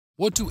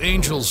What do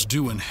angels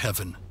do in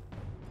heaven?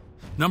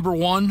 Number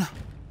 1,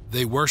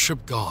 they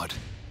worship God.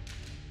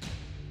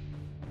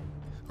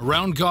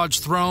 Around God's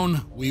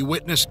throne, we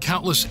witness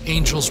countless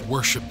angels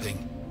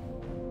worshiping.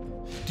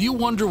 Do you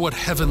wonder what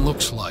heaven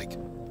looks like?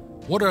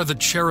 What are the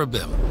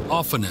cherubim,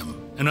 Ophanim,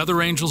 and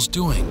other angels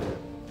doing?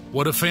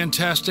 What a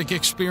fantastic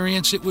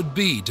experience it would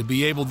be to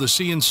be able to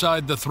see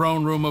inside the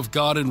throne room of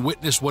God and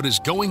witness what is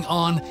going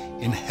on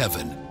in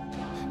heaven.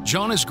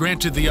 John is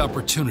granted the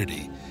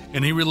opportunity,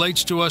 and he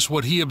relates to us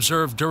what he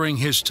observed during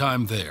his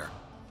time there.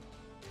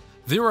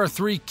 There are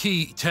 3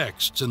 key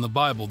texts in the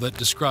Bible that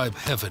describe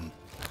heaven.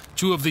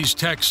 2 of these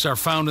texts are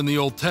found in the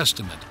Old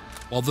Testament,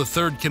 while the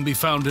 3rd can be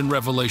found in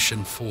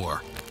Revelation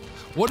 4.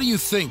 What do you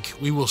think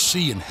we will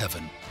see in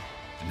heaven?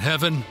 In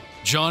heaven,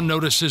 John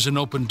notices an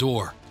open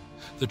door.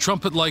 The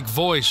trumpet-like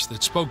voice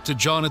that spoke to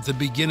John at the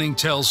beginning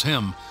tells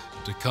him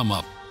to come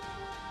up.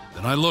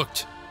 Then I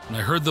looked, and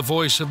I heard the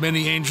voice of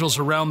many angels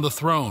around the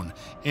throne,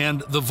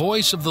 and the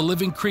voice of the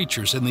living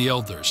creatures and the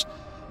elders.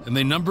 And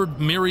they numbered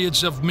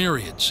myriads of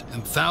myriads,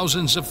 and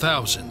thousands of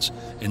thousands,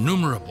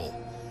 innumerable,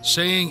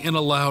 saying in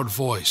a loud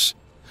voice,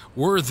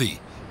 "Worthy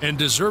and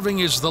deserving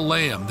is the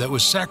Lamb that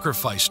was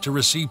sacrificed to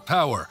receive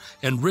power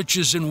and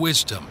riches and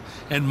wisdom,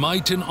 and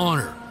might and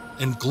honor,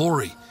 and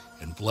glory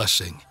and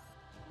blessing."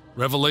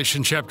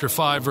 Revelation chapter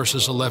 5,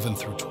 verses 11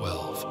 through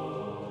 12.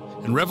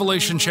 In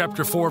Revelation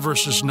chapter 4,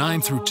 verses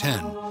 9 through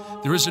 10,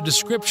 there is a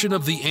description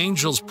of the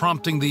angels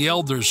prompting the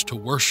elders to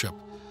worship.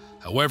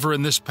 However,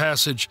 in this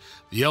passage,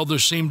 the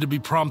elders seem to be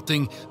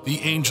prompting the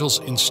angels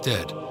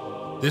instead.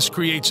 This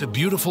creates a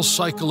beautiful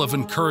cycle of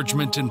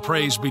encouragement and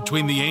praise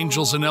between the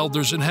angels and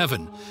elders in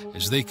heaven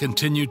as they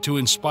continue to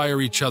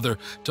inspire each other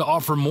to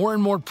offer more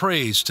and more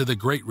praise to the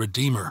great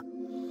Redeemer.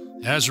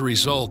 As a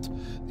result,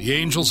 the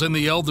angels and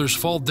the elders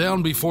fall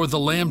down before the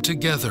Lamb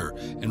together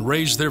and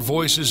raise their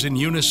voices in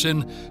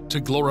unison to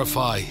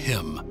glorify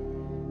Him.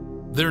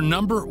 Their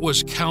number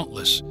was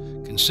countless,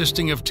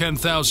 consisting of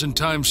 10,000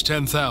 times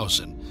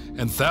 10,000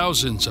 and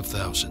thousands of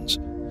thousands.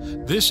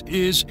 This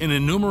is an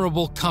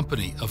innumerable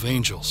company of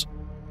angels.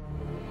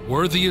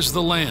 Worthy is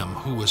the Lamb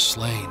who was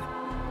slain.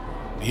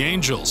 The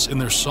angels, in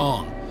their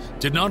song,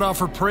 did not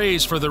offer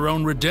praise for their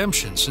own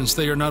redemption, since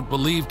they are not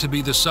believed to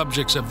be the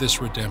subjects of this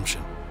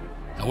redemption.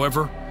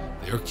 However,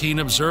 they are keen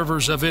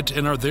observers of it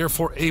and are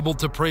therefore able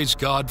to praise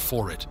God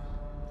for it.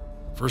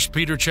 1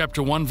 Peter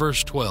chapter 1,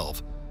 verse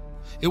 12.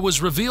 It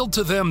was revealed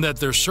to them that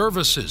their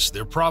services,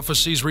 their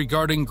prophecies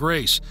regarding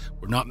grace,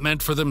 were not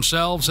meant for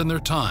themselves and their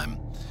time,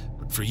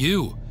 but for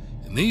you.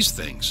 In these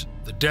things,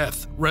 the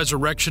death,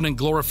 resurrection, and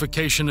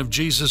glorification of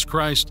Jesus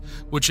Christ,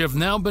 which have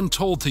now been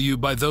told to you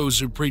by those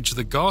who preach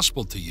the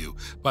gospel to you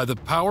by the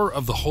power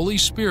of the Holy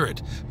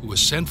Spirit who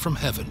was sent from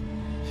heaven.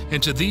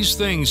 And to these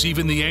things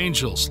even the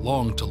angels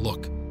long to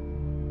look.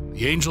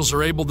 The angels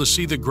are able to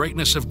see the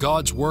greatness of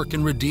God's work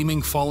in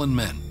redeeming fallen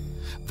men.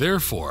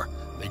 Therefore,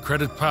 they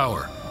credit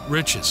power,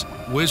 riches,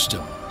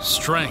 wisdom,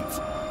 strength,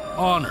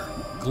 honor,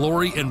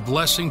 glory, and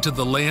blessing to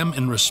the Lamb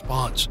in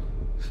response.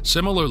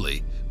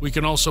 Similarly, we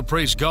can also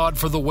praise God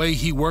for the way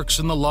He works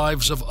in the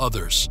lives of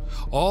others.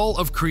 All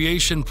of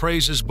creation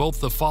praises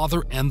both the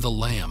Father and the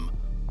Lamb.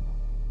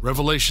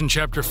 Revelation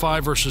chapter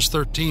 5, verses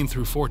 13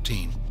 through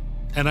 14.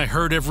 And I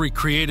heard every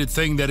created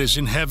thing that is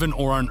in heaven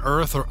or on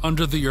earth or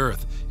under the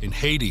earth, in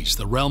Hades,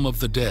 the realm of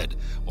the dead,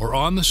 or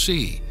on the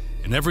sea,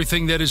 and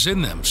everything that is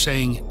in them,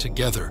 saying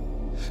together,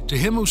 To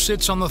Him who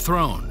sits on the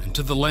throne, and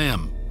to the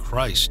Lamb,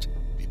 Christ,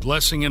 be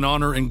blessing and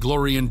honor and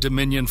glory and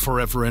dominion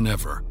forever and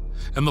ever.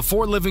 And the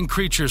 4 living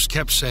creatures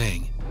kept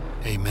saying,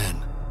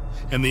 Amen.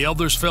 And the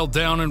elders fell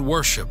down and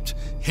worshipped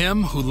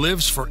Him who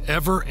lives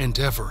forever and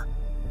ever.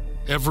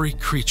 Every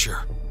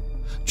creature.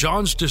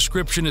 John's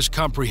description is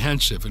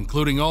comprehensive,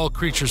 including all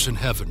creatures in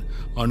heaven,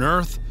 on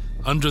earth,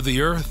 under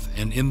the earth,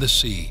 and in the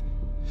sea.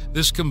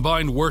 This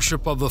combined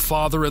worship of the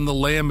Father and the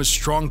Lamb is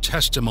strong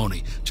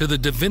testimony to the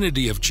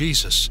divinity of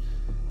Jesus.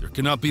 There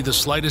cannot be the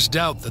slightest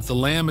doubt that the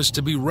Lamb is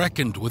to be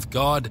reckoned with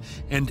God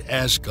and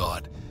as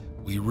God.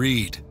 We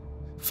read,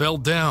 fell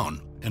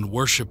down and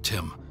worshipped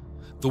Him.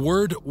 The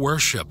word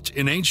worshipped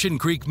in ancient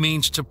Greek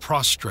means to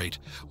prostrate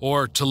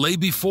or to lay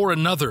before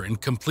another in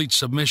complete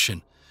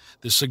submission.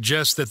 This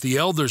suggests that the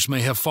elders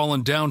may have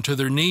fallen down to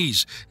their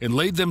knees and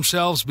laid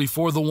themselves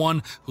before the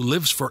one who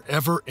lives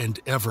forever and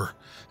ever,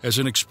 as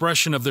an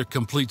expression of their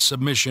complete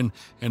submission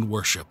and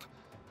worship.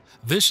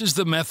 This is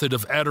the method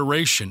of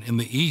adoration in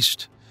the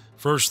East.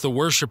 First, the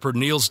worshiper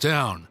kneels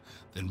down,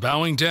 then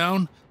bowing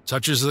down,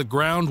 touches the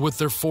ground with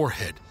their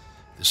forehead.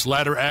 This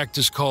latter act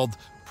is called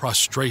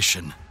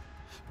prostration.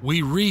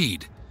 We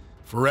read,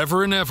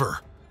 forever and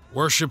ever,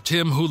 worshipped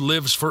Him who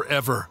lives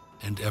forever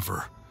and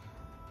ever.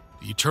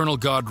 The eternal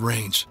God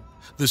reigns.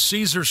 The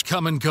Caesars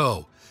come and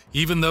go,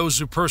 even those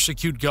who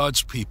persecute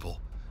God's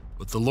people.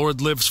 But the Lord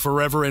lives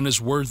forever and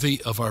is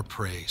worthy of our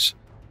praise.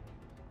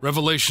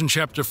 Revelation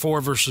chapter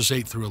 4, verses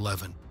 8 through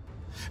 11.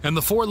 And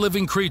the 4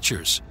 living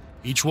creatures,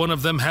 each one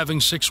of them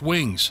having 6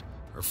 wings,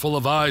 are full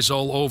of eyes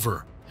all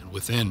over and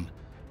within,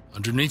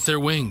 underneath their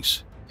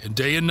wings, and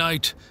day and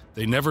night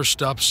they never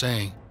stop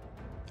saying,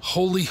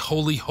 Holy,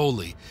 holy,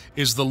 holy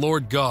is the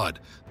Lord God,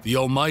 the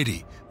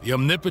Almighty, the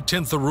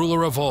Omnipotent, the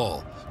ruler of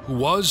all, who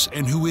was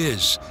and who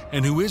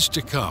is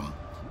to come,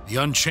 the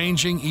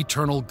unchanging,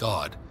 eternal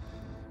God.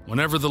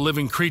 Whenever the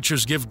living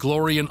creatures give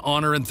glory and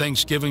honor and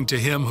thanksgiving to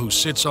him who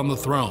sits on the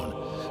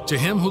throne, to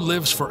him who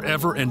lives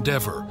forever and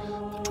ever,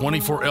 the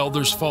 24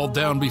 elders fall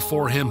down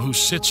before him who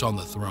sits on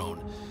the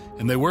throne,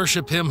 and they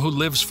worship him who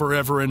lives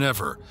forever and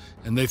ever,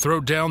 and they throw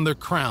down their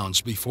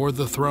crowns before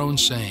the throne,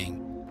 saying,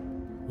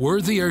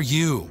 Worthy are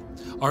you,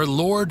 our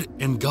Lord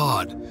and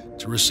God,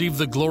 to receive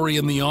the glory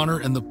and the honor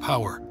and the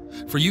power,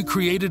 for you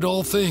created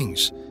all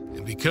things,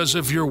 and because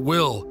of your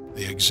will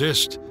they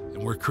exist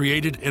and were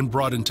created and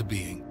brought into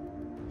being.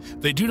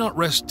 They do not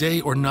rest day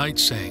or night,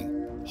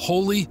 saying,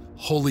 Holy,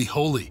 holy,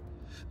 holy.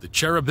 The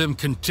cherubim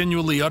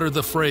continually utter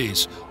the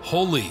phrase,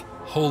 Holy,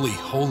 holy,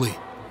 holy.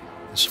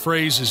 This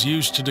phrase is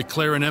used to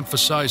declare and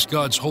emphasize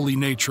God's holy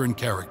nature and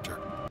character.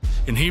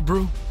 In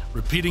Hebrew,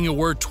 repeating a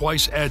word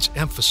twice adds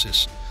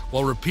emphasis,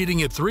 while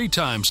repeating it 3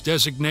 times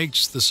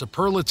designates the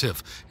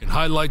superlative and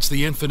highlights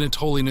the infinite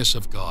holiness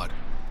of God.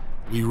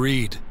 We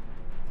read,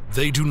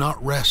 They do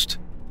not rest.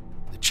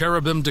 The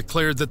cherubim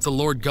declared that the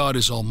Lord God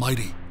is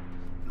almighty.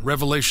 In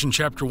Revelation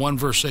chapter 1,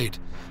 verse 8,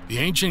 the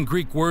ancient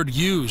Greek word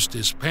used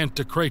is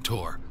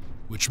pantokrator,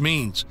 which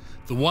means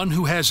the one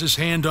who has his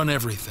hand on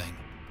everything.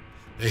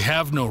 They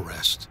have no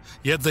rest,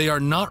 yet they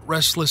are not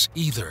restless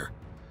either.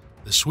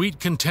 The sweet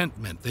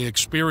contentment they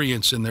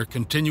experience in their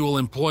continual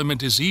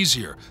employment is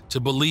easier to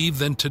believe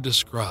than to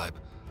describe.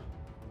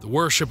 The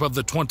worship of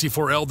the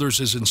 24 elders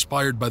is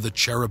inspired by the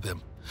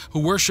cherubim, who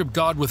worship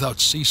God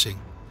without ceasing.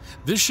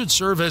 This should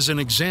serve as an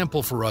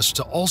example for us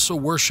to also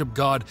worship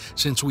God,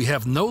 since we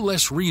have no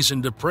less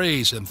reason to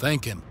praise and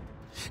thank Him.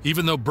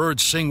 Even though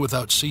birds sing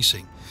without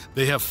ceasing,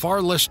 they have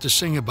far less to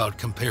sing about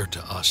compared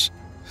to us.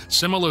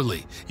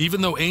 Similarly,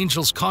 even though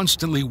angels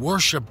constantly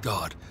worship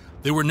God,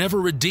 they were never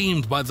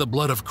redeemed by the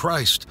blood of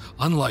Christ,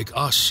 unlike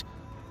us.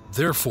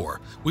 Therefore,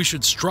 we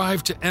should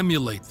strive to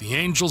emulate the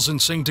angels and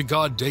sing to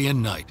God day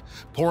and night,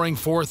 pouring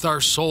forth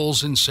our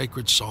souls in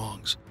sacred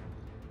songs.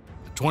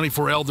 The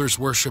 24 elders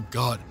worship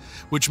God,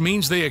 which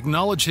means they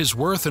acknowledge His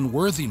worth and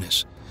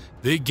worthiness.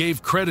 They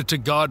gave credit to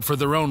God for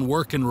their own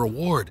work and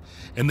reward,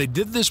 and they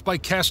did this by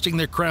casting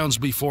their crowns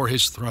before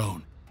His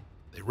throne.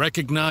 They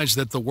recognized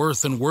that the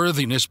worth and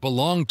worthiness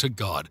belonged to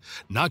God,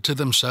 not to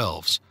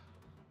themselves.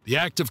 The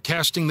act of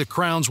casting the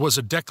crowns was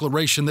a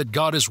declaration that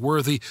God is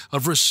worthy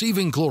of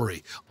receiving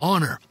glory,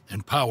 honor,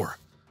 and power.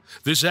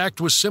 This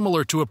act was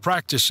similar to a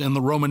practice in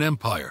the Roman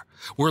Empire,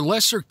 where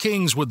lesser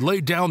kings would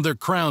lay down their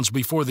crowns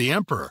before the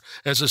emperor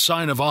as a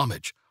sign of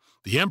homage.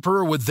 The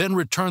emperor would then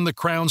return the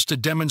crowns to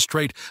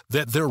demonstrate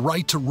that their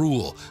right to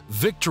rule,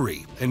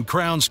 victory, and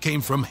crowns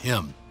came from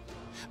him.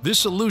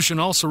 This allusion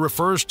also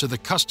refers to the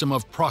custom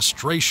of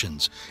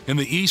prostrations in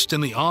the East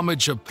and the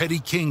homage of petty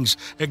kings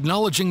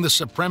acknowledging the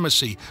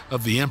supremacy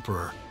of the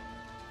emperor.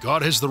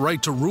 God has the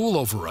right to rule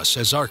over us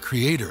as our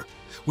Creator.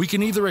 We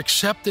can either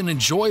accept and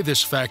enjoy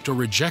this fact or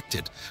reject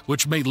it,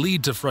 which may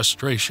lead to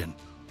frustration.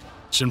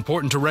 It's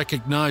important to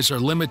recognize our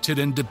limited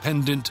and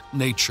dependent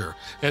nature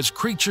as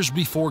creatures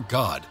before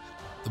God.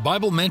 The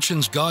Bible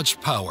mentions God's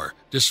power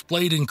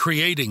displayed in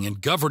creating and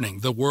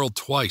governing the world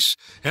twice,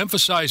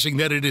 emphasizing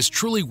that it is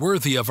truly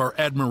worthy of our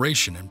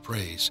admiration and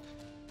praise.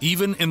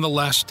 Even in the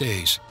last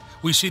days,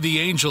 we see the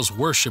angels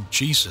worship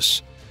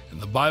Jesus, and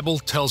the Bible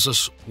tells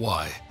us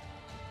why.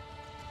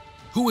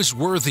 Who is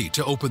worthy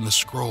to open the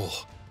scroll?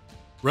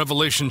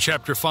 Revelation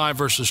chapter 5,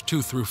 verses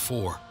 2 through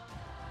 4.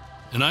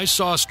 And I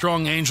saw a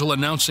strong angel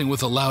announcing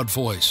with a loud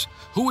voice,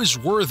 Who is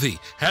worthy,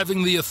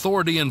 having the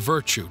authority and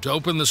virtue, to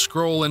open the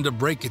scroll and to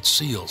break its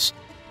seals?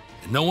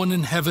 And no one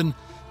in heaven,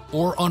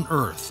 or on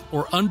earth,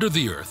 or under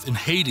the earth, in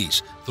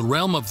Hades, the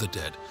realm of the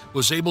dead,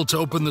 was able to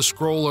open the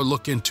scroll or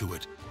look into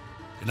it.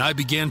 And I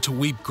began to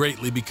weep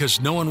greatly,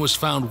 because no one was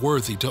found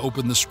worthy to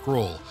open the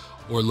scroll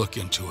or look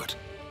into it.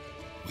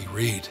 We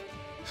read,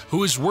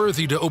 Who is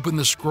worthy to open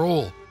the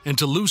scroll and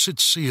to loose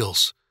its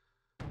seals?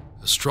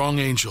 A strong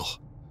angel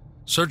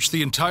searched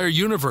the entire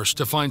universe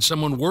to find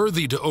someone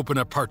worthy to open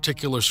a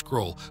particular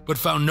scroll, but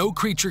found no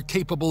creature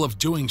capable of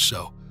doing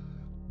so.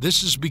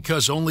 This is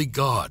because only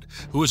God,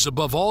 who is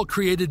above all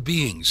created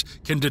beings,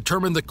 can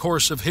determine the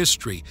course of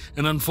history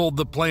and unfold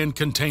the plan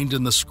contained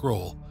in the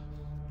scroll.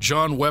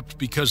 John wept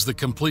because the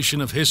completion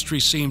of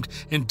history seemed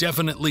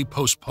indefinitely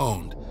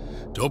postponed.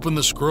 To open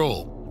the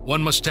scroll,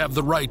 one must have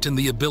the right and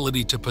the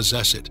ability to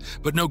possess it,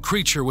 but no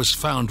creature was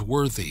found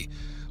worthy.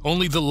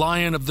 Only the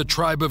Lion of the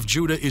tribe of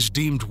Judah is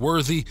deemed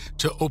worthy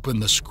to open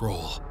the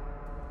scroll.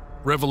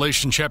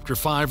 Revelation chapter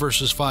 5,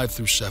 verses 5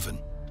 through 7.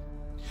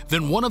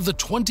 Then one of the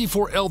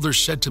 24 elders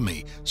said to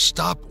me,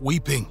 Stop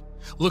weeping.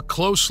 Look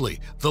closely.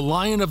 The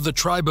Lion of the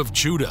tribe of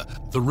Judah,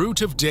 the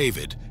root of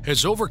David,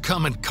 has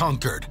overcome and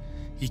conquered.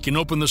 He can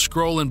open the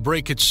scroll and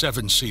break its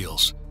 7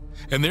 seals.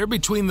 And there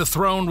between the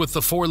throne with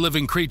the 4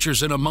 living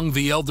creatures and among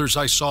the elders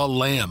I saw a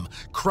lamb,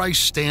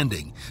 Christ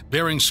standing,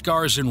 bearing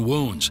scars and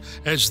wounds,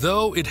 as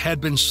though it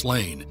had been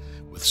slain,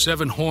 with with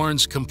 7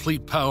 horns,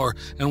 complete power,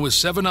 and with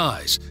 7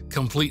 eyes,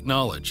 complete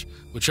knowledge,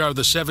 which are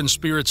the 7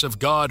 spirits of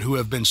God who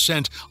have been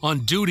sent on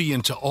duty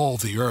into all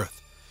the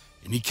earth.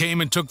 And he came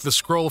and took the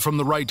scroll from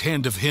the right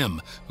hand of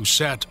him who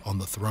sat on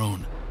the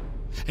throne.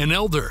 An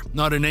elder,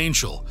 not an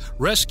angel,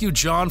 rescued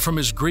John from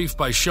his grief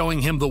by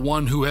showing him the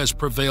one who has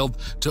prevailed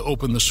to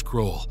open the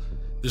scroll.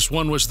 This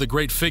one was the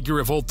great figure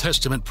of Old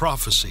Testament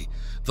prophecy,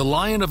 the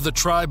Lion of the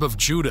tribe of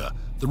Judah,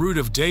 the root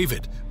of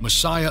David,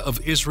 Messiah of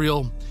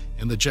Israel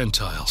and the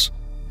Gentiles.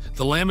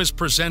 The Lamb is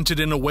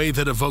presented in a way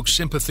that evokes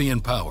sympathy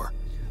and power.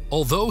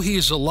 Although he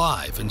is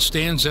alive and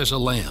stands as a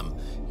lamb,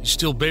 he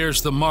still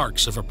bears the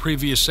marks of a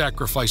previous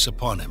sacrifice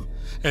upon him,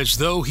 as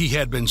though he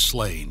had been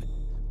slain.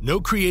 No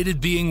created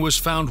being was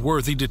found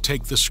worthy to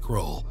take the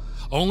scroll.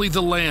 Only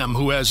the Lamb,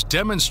 who has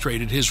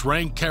demonstrated his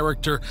rank,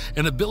 character,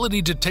 and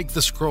ability to take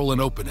the scroll and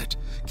open it,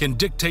 can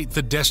dictate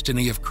the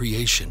destiny of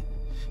creation.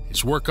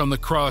 His work on the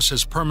cross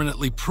has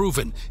permanently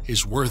proven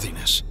his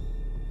worthiness.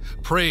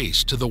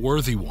 Praise to the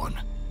worthy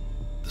one.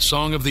 The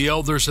song of the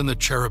elders and the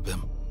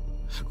cherubim.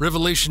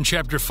 Revelation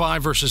chapter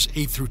 5, verses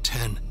 8 through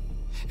 10.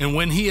 And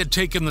when he had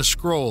taken the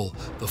scroll,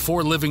 the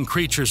 4 living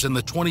creatures and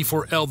the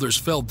 24 elders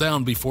fell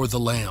down before the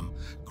Lamb,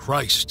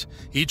 Christ,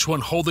 each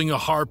one holding a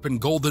harp and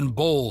golden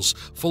bowls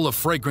full of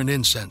fragrant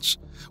incense,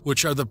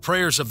 which are the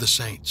prayers of the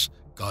saints,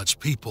 God's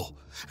people.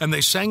 And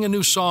they sang a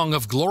new song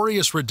of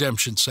glorious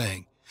redemption,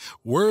 saying,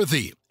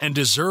 Worthy and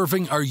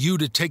deserving are you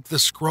to take the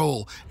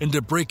scroll and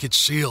to break its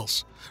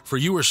seals. For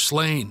you were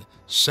slain,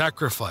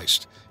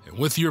 sacrificed, and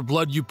with your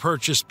blood you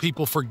purchased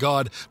people for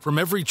God from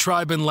every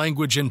tribe and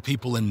language and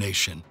people and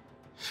nation.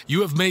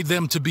 You have made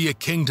them to be a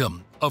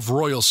kingdom of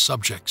royal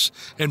subjects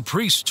and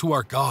priests to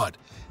our God,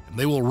 and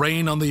they will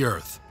reign on the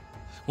earth.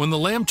 When the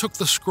Lamb took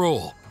the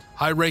scroll,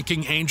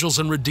 high-ranking angels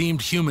and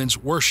redeemed humans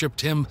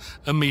worshipped him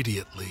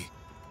immediately.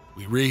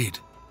 We read,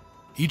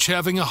 each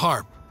having a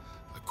harp.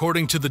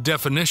 According to the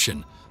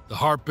definition, the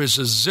harp is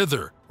a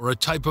zither or a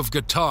type of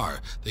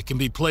guitar that can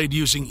be played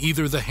using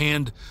either the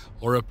hand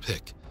or a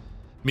pick.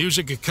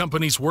 Music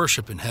accompanies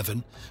worship in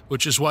heaven,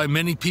 which is why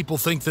many people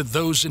think that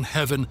those in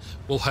heaven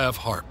will have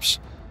harps.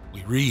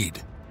 We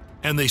read,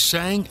 and they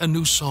sang a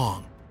new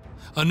song.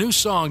 A new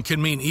song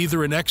can mean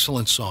either an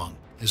excellent song,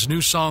 as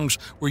new songs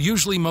were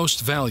usually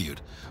most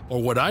valued,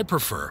 or what I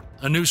prefer,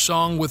 a new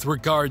song with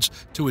regards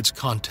to its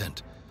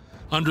content.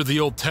 Under the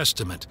Old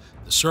Testament,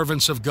 the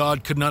servants of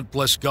God could not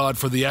bless God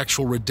for the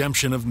actual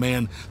redemption of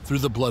man through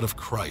the blood of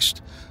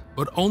Christ,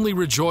 but only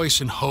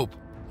rejoice in hope,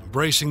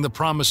 embracing the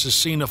promises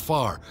seen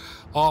afar,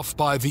 off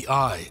by the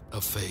eye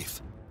of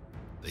faith.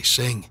 They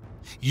sing,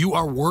 You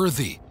are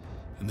worthy.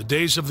 In the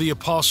days of the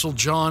Apostle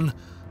John,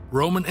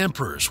 Roman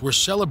emperors were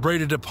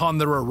celebrated upon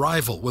their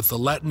arrival with the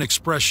Latin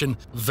expression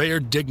ver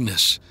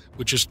dignus,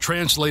 which is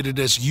translated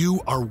as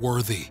you are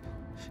worthy.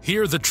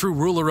 Here the true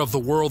ruler of the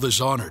world is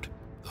honored.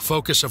 The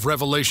focus of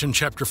Revelation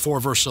chapter 4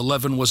 verse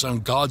 11 was on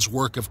God's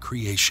work of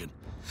creation.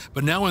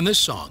 But now in this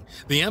song,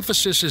 the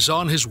emphasis is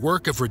on his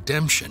work of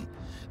redemption.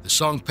 The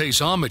song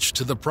pays homage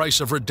to the price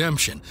of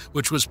redemption,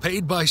 which was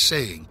paid by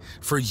saying,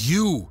 For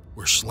you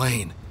were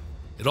slain.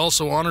 It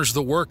also honors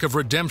the work of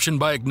redemption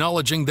by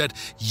acknowledging that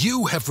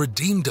you have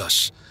redeemed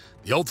us.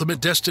 The ultimate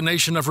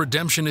destination of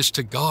redemption is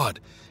to God,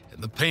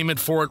 and the payment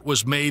for it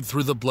was made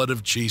through the blood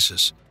of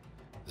Jesus.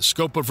 The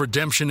scope of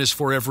redemption is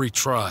for every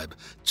tribe,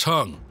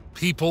 tongue,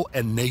 people,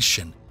 and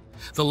nation.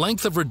 The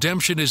length of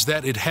redemption is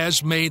that it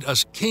has made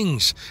us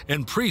kings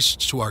and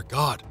priests to our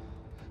God.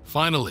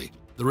 Finally,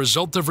 the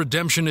result of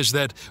redemption is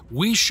that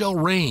we shall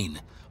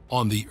reign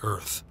on the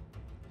earth.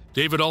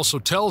 David also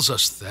tells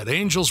us that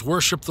angels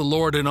worship the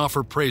Lord and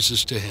offer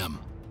praises to him.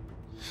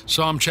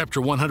 Psalm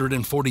chapter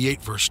 148,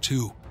 verse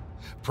 2.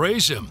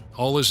 Praise him,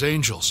 all his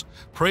angels.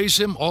 Praise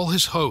him, all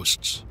his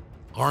hosts,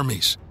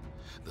 armies.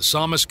 The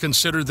psalmist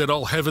considered that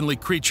all heavenly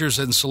creatures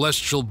and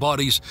celestial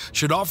bodies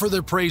should offer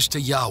their praise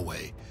to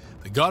Yahweh.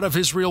 The God of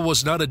Israel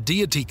was not a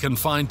deity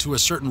confined to a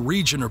certain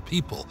region or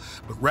people,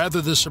 but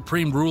rather the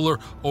supreme ruler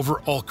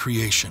over all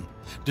creation,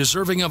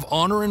 deserving of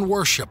honor and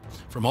worship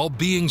from all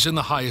beings in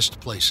the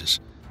highest places.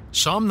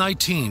 Psalm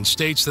 19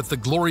 states that the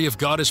glory of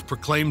God is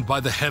proclaimed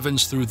by the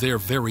heavens through their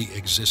very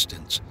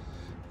existence.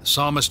 The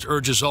psalmist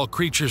urges all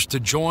creatures to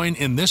join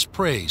in this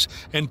praise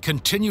and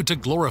continue to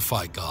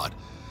glorify God.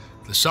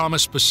 The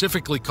psalmist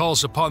specifically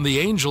calls upon the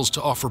angels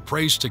to offer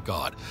praise to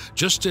God,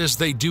 just as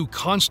they do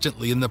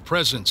constantly in the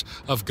presence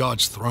of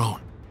God's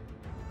throne.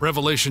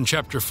 Revelation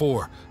chapter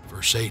 4,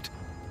 verse 8.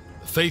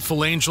 The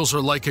faithful angels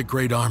are like a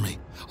great army,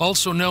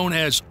 also known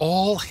as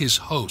all his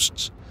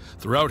hosts.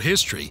 Throughout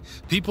history,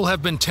 people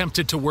have been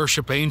tempted to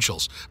worship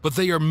angels, but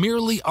they are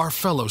merely our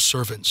fellow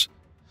servants.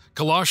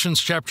 Colossians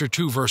chapter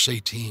 2, verse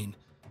 18.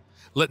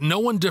 Let no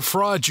one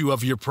defraud you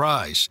of your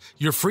prize,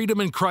 your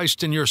freedom in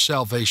Christ and your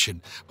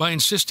salvation, by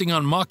insisting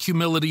on mock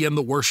humility and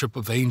the worship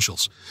of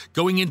angels.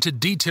 Going into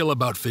detail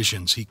about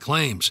visions, he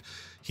claims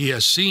he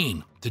has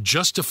seen to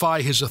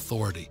justify his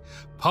authority,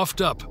 puffed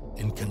up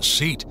in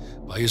conceit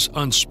by his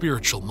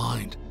unspiritual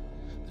mind.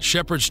 The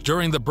shepherds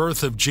during the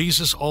birth of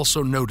Jesus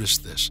also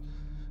noticed this.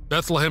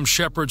 Bethlehem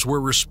shepherds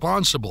were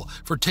responsible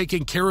for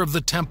taking care of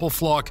the temple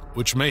flock,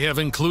 which may have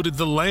included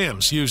the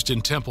lambs used in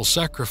temple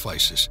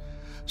sacrifices.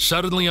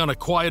 Suddenly, on a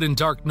quiet and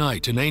dark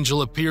night, an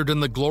angel appeared,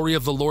 and the glory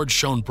of the Lord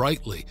shone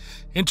brightly,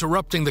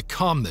 interrupting the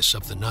calmness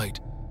of the night.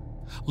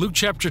 Luke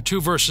chapter 2,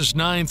 verses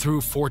 9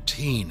 through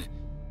 14.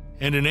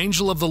 And an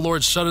angel of the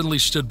Lord suddenly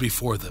stood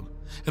before them,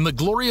 and the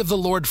glory of the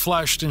Lord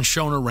flashed and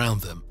shone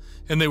around them,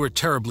 and they were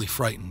terribly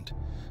frightened.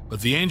 But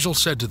the angel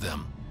said to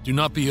them, "Do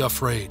not be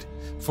afraid,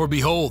 for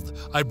behold,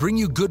 I bring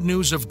you good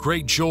news of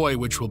great joy,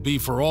 which will be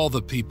for all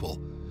the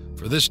people.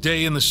 For this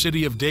day in the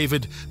city of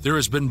David there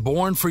has been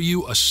born for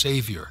you a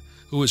Savior,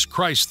 who is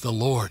Christ the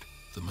Lord,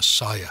 the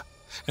Messiah.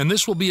 And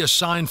this will be a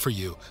sign for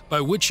you, by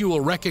which you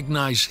will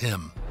recognize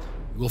him.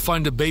 You will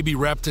find a baby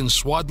wrapped in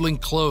swaddling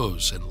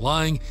clothes and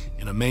lying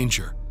in a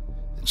manger."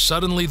 And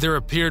suddenly there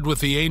appeared with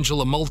the angel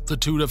a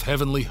multitude of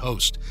heavenly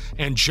hosts,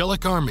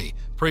 angelic army,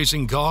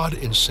 praising God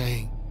and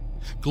saying,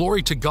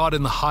 "Glory to God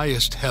in the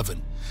highest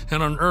heaven,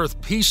 and on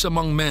earth peace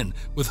among men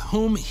with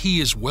whom he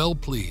is well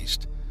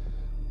pleased."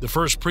 The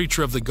first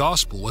preacher of the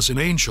gospel was an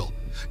angel.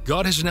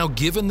 God has now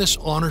given this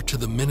honor to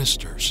the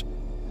ministers.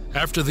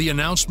 After the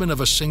announcement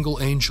of a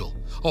single angel,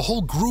 a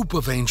whole group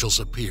of angels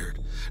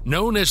appeared,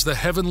 known as the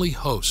heavenly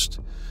host.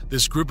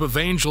 This group of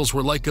angels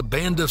were like a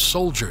band of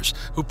soldiers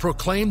who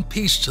proclaimed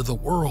peace to the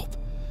world.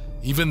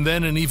 Even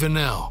then and even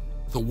now,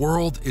 the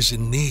world is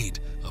in need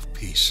of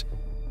peace.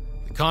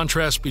 The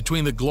contrast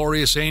between the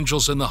glorious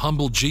angels and the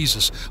humble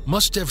Jesus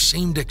must have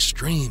seemed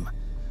extreme,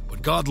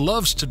 but God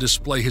loves to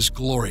display his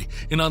glory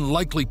in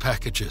unlikely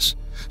packages,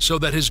 so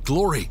that his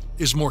glory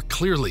is more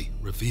clearly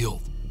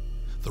revealed.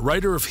 The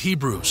writer of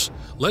Hebrews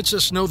lets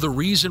us know the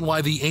reason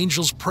why the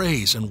angels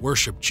praise and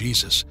worship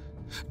Jesus.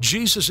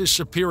 Jesus is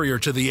superior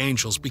to the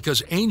angels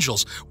because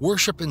angels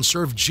worship and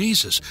serve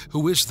Jesus,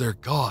 who is their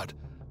God.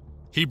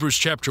 Hebrews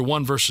chapter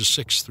 1, verses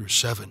 6 through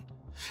 7.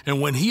 And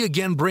when he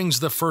again brings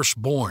the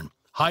firstborn,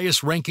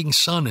 highest-ranking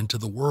son into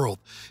the world,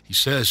 he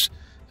says,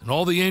 "And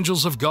all the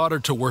angels of God are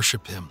to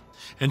worship him.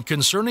 And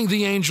concerning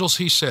the angels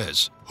he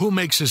says, who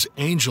makes his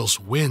angels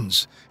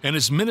winds, and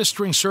his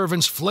ministering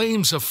servants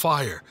flames of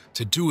fire,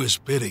 to do his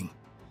bidding."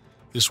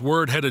 This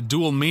word had a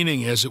dual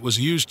meaning, as it was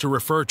used to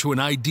refer to an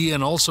idea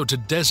and also to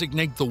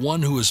designate the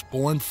one who is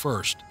born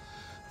first.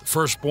 The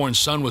firstborn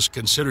son was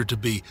considered to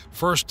be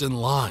first in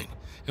line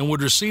and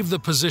would receive the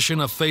position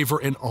of favor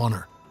and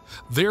honor.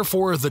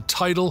 Therefore, the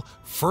title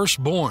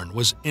firstborn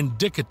was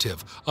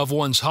indicative of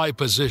one's high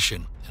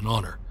position and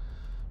honor.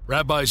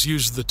 Rabbis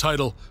used the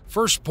title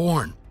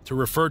firstborn to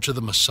refer to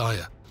the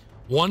Messiah.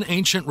 One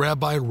ancient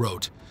rabbi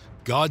wrote,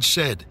 "God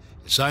said,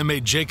 'As I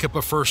made Jacob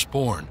a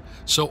firstborn,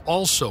 so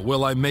also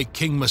will I make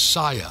King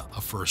Messiah a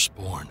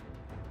firstborn.'"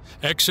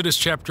 Exodus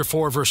chapter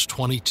 4, verse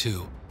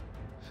 22.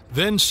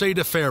 "Then say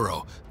to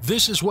Pharaoh,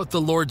 'This is what the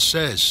Lord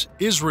says,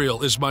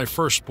 Israel is my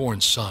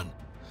firstborn son.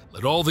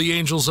 Let all the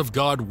angels of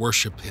God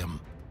worship him.'"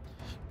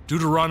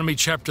 Deuteronomy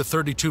chapter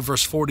 32,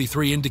 verse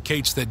 43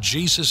 indicates that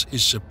Jesus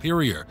is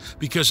superior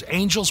because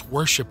angels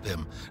worship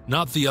him,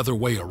 not the other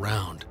way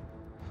around.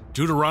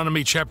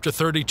 Deuteronomy chapter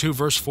 32,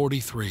 verse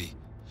 43.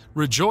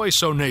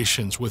 "Rejoice, O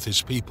nations, with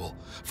his people,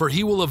 for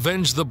he will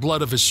avenge the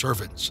blood of his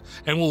servants,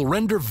 and will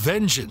render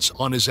vengeance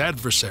on his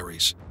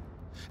adversaries,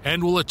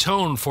 and will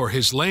atone for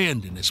his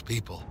land and his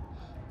people."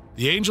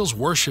 The angels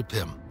worship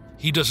him.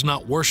 He does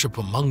not worship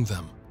among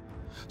them.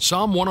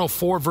 Psalm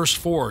 104, verse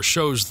 4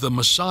 shows the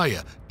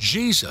Messiah,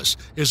 Jesus,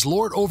 is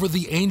Lord over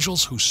the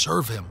angels who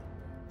serve him.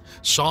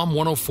 Psalm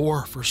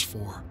 104, verse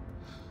 4.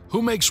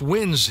 "Who makes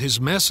winds his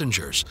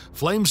messengers,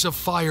 flames of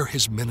fire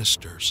his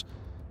ministers."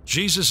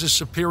 Jesus is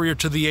superior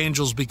to the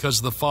angels because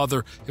the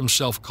Father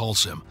himself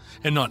calls him,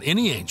 and not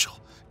any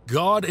angel.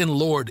 God and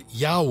Lord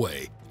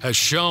Yahweh has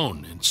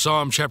shown in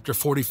Psalm chapter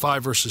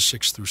 45, verses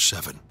 6 through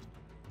 7.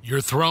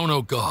 "Your throne,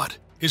 O God,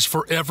 is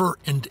forever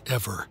and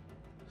ever.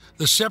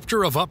 The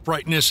scepter of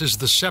uprightness is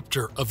the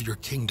scepter of your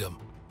kingdom.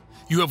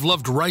 You have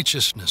loved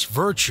righteousness,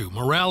 virtue,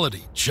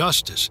 morality,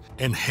 justice,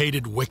 and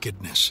hated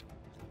wickedness.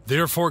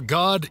 Therefore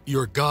God,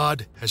 your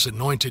God, has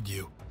anointed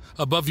you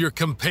above your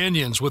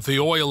companions with the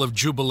oil of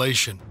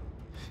jubilation."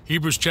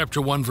 Hebrews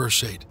chapter 1,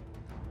 verse 8.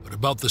 But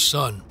about the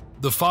Son,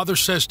 the Father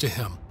says to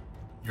him,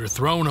 "Your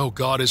throne, O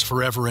God, is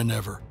forever and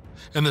ever,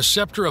 and the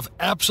scepter of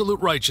absolute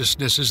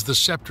righteousness is the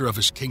scepter of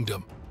his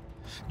kingdom."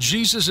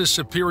 Jesus is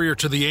superior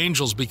to the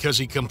angels because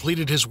he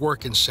completed his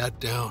work and sat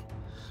down,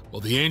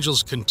 while the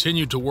angels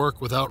continued to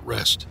work without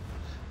rest.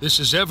 This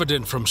is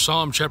evident from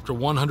Psalm chapter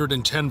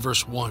 110,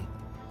 verse 1.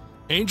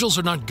 Angels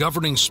are not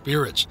governing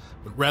spirits,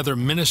 but rather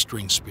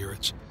ministering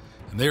spirits,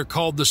 and they are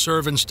called to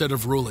serve instead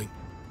of ruling.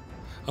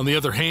 On the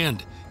other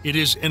hand, it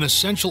is an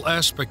essential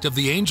aspect of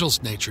the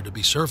angel's nature to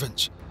be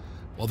servants.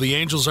 While the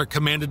angels are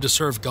commanded to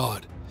serve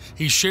God,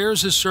 he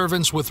shares his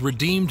servants with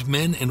redeemed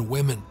men and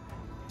women.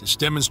 This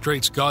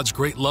demonstrates God's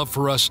great love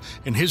for us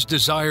and his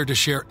desire to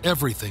share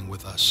everything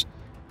with us.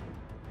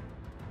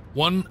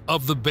 One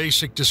of the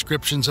basic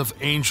descriptions of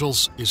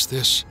angels is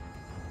this: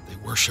 they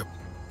worship.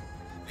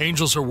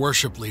 Angels are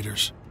worship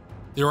leaders.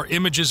 There are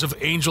images of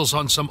angels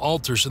on some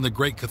altars in the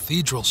great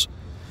cathedrals,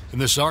 In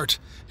this art,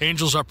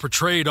 angels are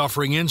portrayed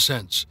offering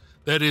incense,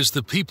 that is,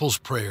 the people's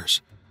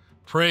prayers.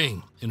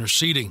 Praying,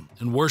 interceding,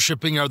 and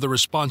worshiping are the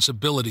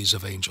responsibilities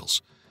of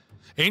angels.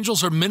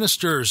 Angels are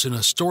ministers in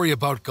a story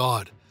about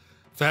God.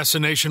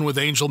 Fascination with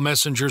angel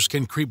messengers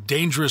can creep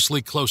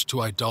dangerously close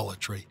to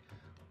idolatry.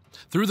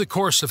 Through the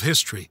course of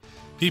history,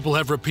 people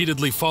have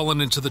repeatedly fallen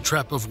into the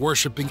trap of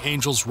worshiping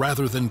angels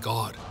rather than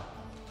God.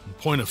 In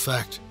point of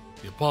fact,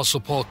 the Apostle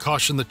Paul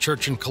cautioned the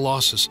church in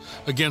Colossus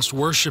against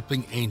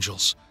worshiping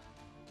angels.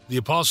 The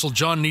Apostle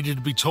John needed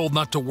to be told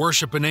not to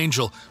worship an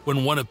angel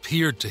when one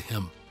appeared to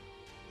him.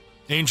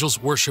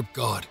 Angels worship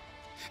God.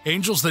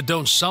 Angels that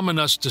don't summon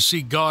us to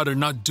see God are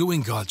not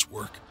doing God's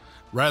work.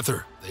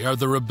 Rather, they are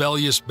the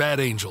rebellious bad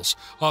angels,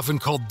 often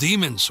called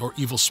demons or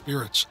evil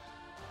spirits.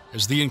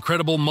 As the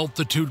incredible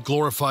multitude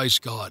glorifies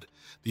God,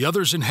 the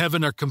others in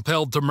heaven are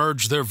compelled to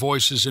merge their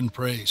voices in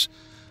praise.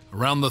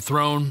 Around the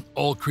throne,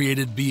 all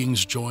created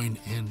beings join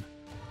in.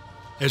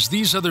 As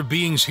these other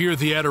beings hear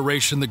the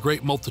adoration the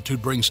great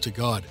multitude brings to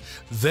God,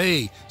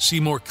 they see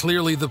more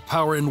clearly the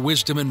power and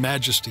wisdom and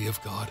majesty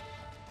of God.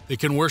 They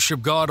can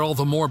worship God all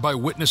the more by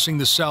witnessing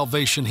the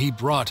salvation He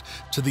brought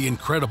to the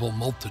incredible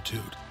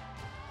multitude.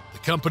 The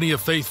company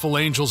of faithful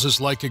angels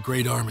is like a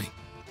great army,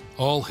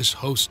 all His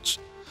hosts.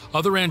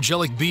 Other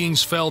angelic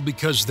beings fell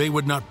because they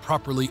would not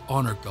properly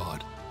honor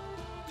God.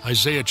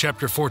 Isaiah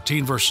chapter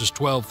 14, verses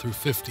 12 through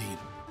 15.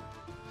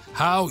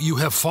 How you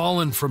have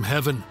fallen from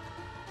heaven,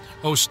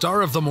 O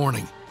star of the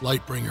morning,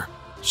 light bringer,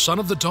 son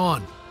of the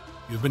dawn,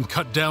 you have been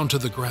cut down to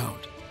the ground.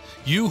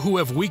 You who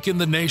have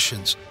weakened the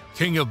nations,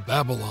 king of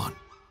Babylon.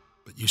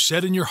 But you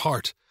said in your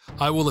heart,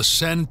 I will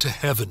ascend to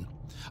heaven.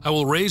 I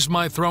will raise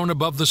my throne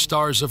above the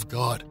stars of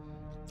God.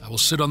 I will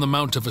sit on the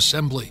mount of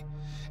assembly,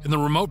 in the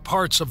remote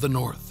parts of the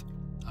north.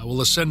 I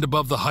will ascend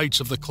above the heights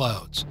of the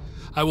clouds.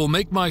 I will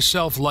make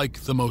myself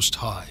like the Most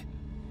High.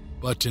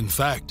 But in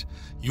fact,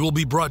 you will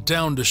be brought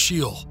down to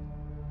Sheol,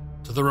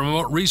 to the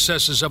remote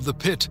recesses of the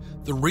pit,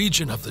 the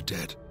region of the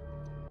dead.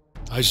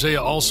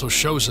 Isaiah also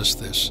shows us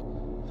this.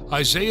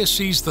 Isaiah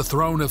sees the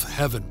throne of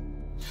heaven.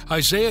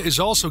 Isaiah is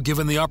also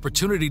given the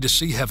opportunity to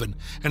see heaven,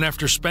 and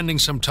after spending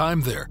some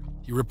time there,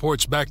 he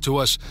reports back to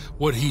us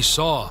what he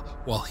saw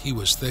while he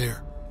was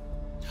there.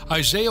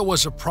 Isaiah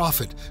was a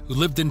prophet who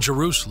lived in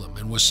Jerusalem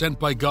and was sent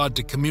by God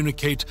to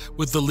communicate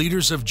with the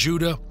leaders of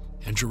Judah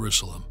and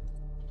Jerusalem.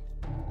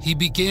 He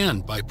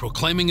began by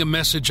proclaiming a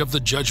message of the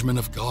judgment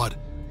of God.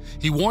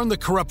 He warned the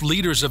corrupt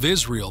leaders of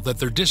Israel that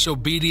their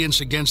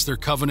disobedience against their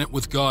covenant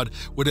with God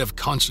would have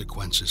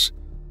consequences.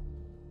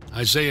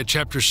 Isaiah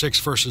chapter 6,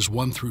 verses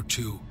 1 through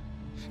 2.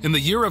 In the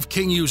year of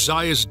King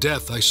Uzziah's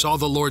death, I saw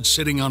the Lord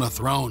sitting on a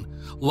throne,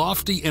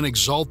 lofty and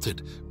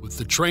exalted, with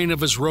the train of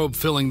his robe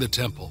filling the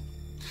temple.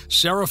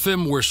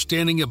 Seraphim were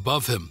standing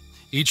above him,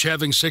 each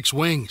having 6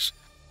 wings.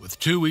 With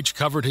 2 each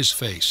covered his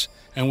face,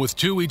 and with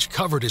 2 each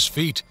covered his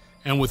feet,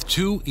 and with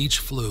 2 each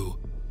flew.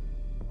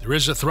 There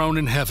is a throne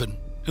in heaven,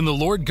 and the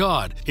Lord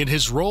God, in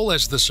his role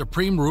as the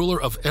supreme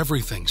ruler of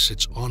everything,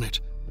 sits on it.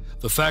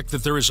 The fact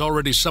that there is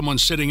already someone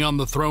sitting on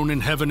the throne in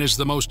heaven is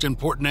the most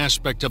important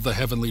aspect of the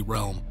heavenly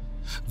realm.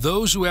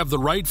 Those who have the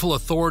rightful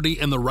authority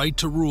and the right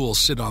to rule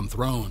sit on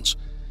thrones.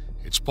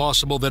 It's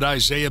possible that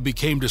Isaiah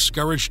became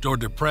discouraged or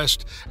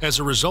depressed as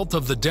a result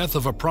of the death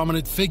of a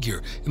prominent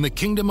figure in the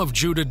kingdom of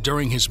Judah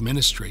during his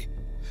ministry.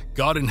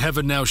 God in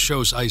heaven now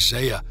shows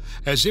Isaiah,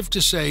 as if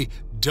to say,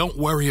 don't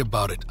worry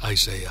about it,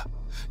 Isaiah.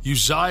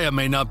 Uzziah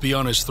may not be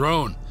on his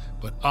throne,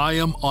 but I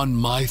am on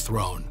my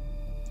throne.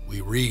 We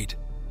read,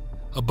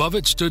 above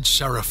it stood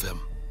seraphim.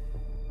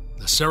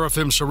 The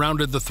seraphim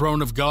surrounded the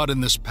throne of God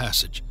in this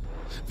passage.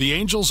 The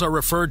angels are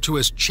referred to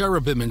as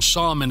cherubim in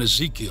Psalm and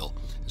Ezekiel,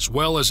 as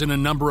well as in a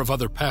number of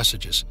other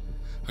passages.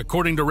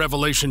 According to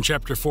Revelation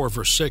chapter 4,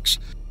 verse 6,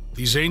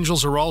 these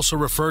angels are also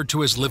referred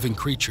to as living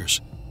creatures.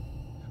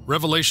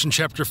 Revelation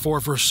chapter 4,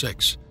 verse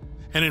 6,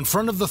 and in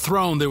front of the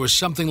throne there was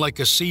something like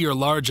a sea or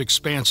large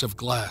expanse of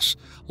glass,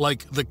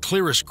 like the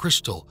clearest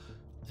crystal.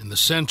 In the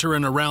center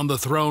and around the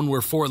throne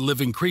were 4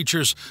 living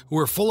creatures who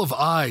were full of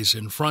eyes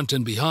in front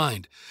and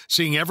behind,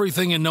 seeing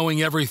everything and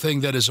knowing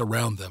everything that is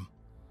around them.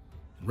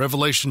 In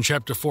Revelation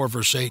chapter 4,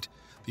 verse 8,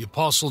 the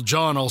Apostle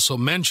John also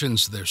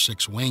mentions their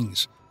 6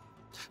 wings.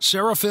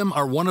 Seraphim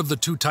are one of the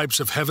 2 types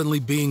of heavenly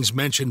beings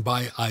mentioned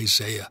by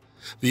Isaiah,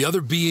 the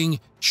other being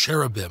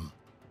cherubim.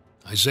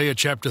 Isaiah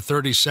chapter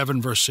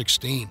 37, verse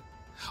 16.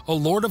 O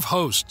Lord of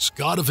hosts,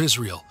 God of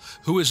Israel,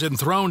 who is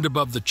enthroned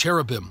above the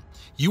cherubim,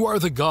 you are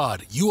the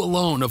God, you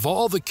alone, of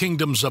all the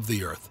kingdoms of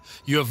the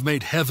earth. You have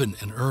made heaven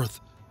and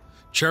earth.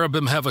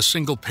 Cherubim have a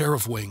single pair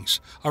of wings,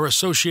 are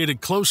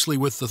associated closely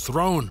with the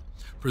throne,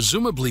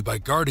 presumably by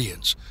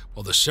guardians,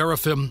 while the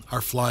seraphim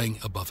are flying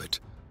above it.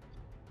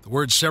 The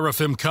word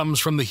seraphim comes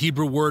from the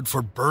Hebrew word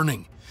for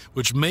burning,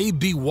 which may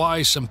be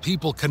why some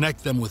people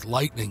connect them with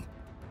lightning.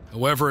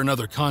 However, in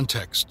other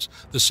contexts,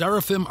 the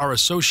seraphim are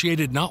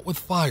associated not with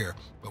fire,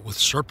 but with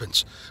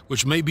serpents,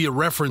 which may be a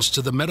reference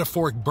to the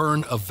metaphoric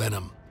burn of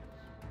venom.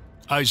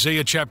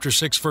 Isaiah chapter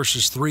 6,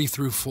 verses 3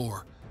 through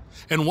 4.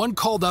 And one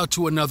called out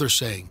to another,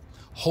 saying,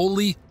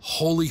 "Holy,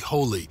 holy,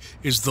 holy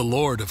is the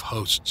Lord of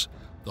hosts.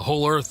 The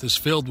whole earth is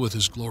filled with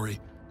his glory."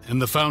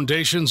 And the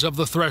foundations of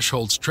the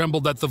thresholds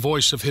trembled at the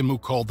voice of him who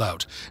called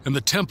out, and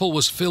the temple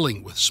was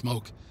filling with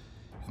smoke.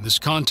 In this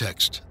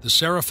context, the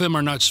seraphim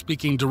are not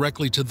speaking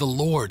directly to the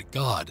Lord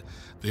God.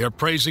 They are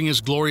praising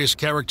his glorious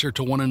character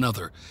to one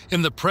another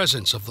in the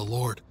presence of the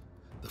Lord.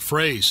 The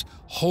phrase,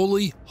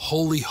 "Holy,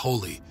 holy,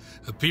 holy,"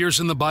 appears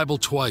in the Bible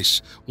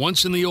twice,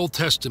 once in the Old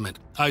Testament,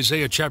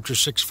 Isaiah chapter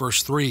 6,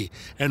 verse 3,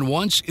 and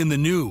once in the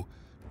New,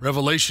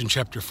 Revelation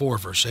chapter 4,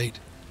 verse 8.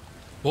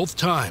 Both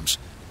times,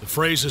 the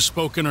phrase is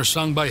spoken or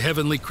sung by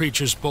heavenly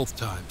creatures both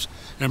times,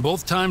 and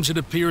both times it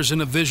appears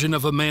in a vision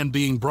of a man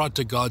being brought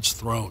to God's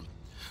throne,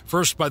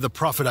 first by the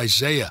prophet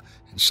Isaiah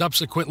and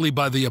subsequently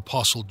by the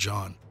apostle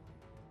John.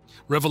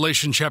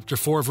 Revelation chapter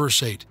 4,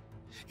 verse 8.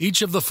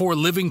 Each of the 4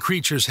 living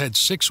creatures had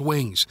 6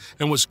 wings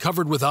and was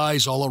covered with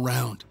eyes all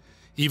around,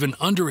 even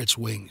under its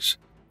wings.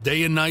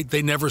 Day and night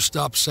they never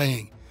stopped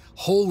saying,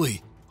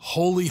 "Holy,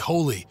 holy,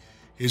 holy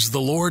is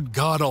the Lord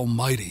God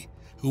Almighty,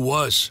 who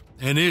was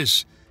and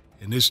is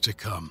to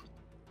come."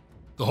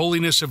 The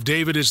holiness of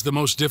David is the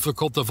most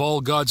difficult of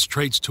all God's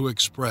traits to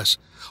express.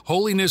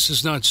 Holiness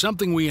is not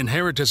something we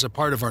inherit as a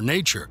part of our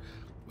nature.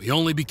 We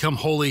only become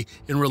holy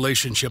in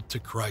relationship to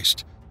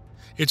Christ.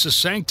 It's a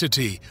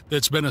sanctity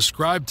that's been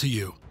ascribed to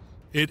you.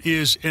 It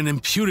is an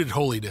imputed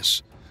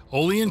holiness.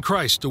 Only in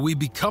Christ do we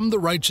become the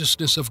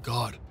righteousness of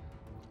God.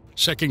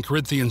 2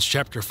 Corinthians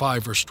chapter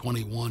 5, verse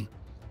 21.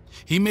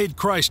 He made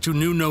Christ, who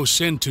knew no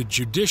sin, to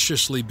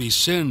judiciously be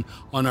sin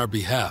on our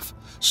behalf,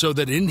 so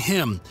that in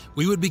him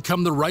we would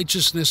become the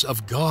righteousness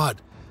of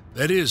God.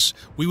 That is,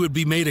 we would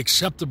be made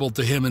acceptable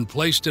to him and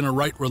placed in a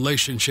right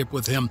relationship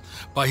with him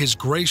by his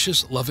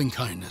gracious loving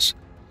kindness.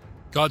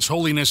 God's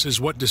holiness is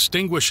what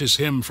distinguishes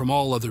him from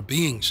all other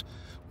beings,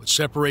 what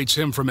separates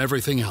him from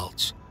everything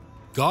else.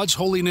 God's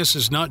holiness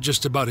is not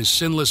just about his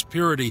sinless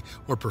purity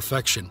or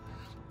perfection,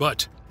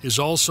 but is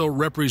also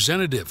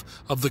representative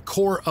of the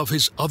core of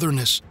his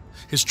otherness,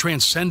 his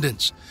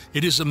transcendence.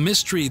 It is a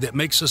mystery that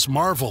makes us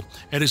marvel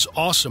at his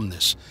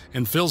awesomeness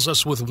and fills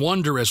us with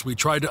wonder as we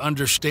try to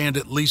understand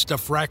at least a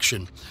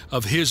fraction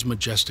of his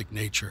majestic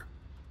nature.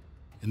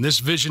 In this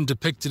vision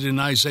depicted in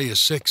Isaiah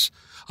 6,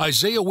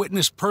 Isaiah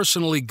witnessed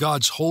personally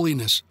God's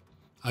holiness.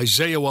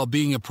 Isaiah, while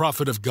being a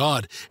prophet of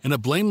God and a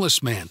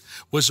blameless man,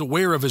 was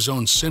aware of his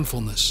own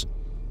sinfulness.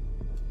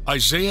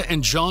 Isaiah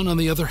and John, on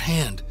the other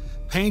hand,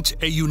 paint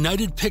a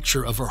united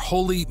picture of our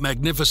holy,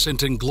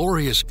 magnificent, and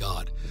glorious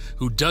God,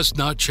 who does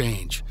not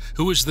change,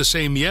 who is the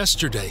same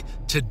yesterday,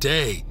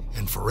 today,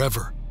 and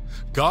forever.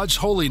 God's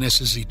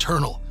holiness is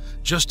eternal,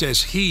 just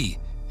as he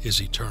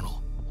is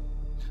eternal.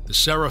 The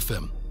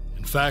seraphim,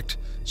 in fact,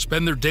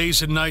 spend their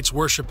days and nights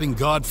worshiping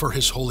God for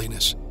his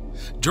holiness.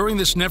 During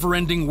this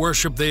never-ending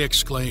worship, they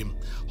exclaim,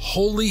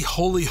 "Holy,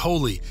 holy,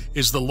 holy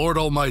is the Lord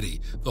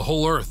Almighty. The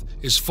whole earth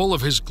is full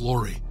of his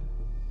glory."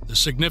 The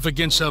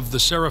significance of the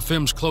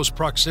seraphim's close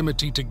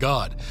proximity to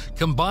God,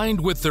 combined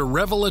with their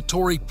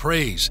revelatory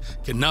praise,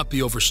 cannot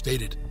be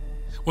overstated.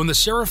 When the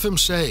seraphim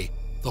say,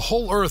 "The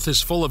whole earth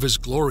is full of his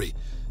glory,"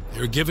 they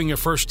are giving a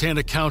first-hand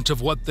account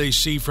of what they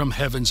see from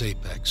heaven's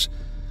apex.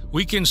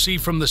 We can see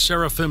from the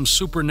seraphim's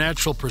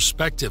supernatural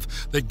perspective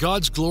that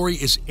God's glory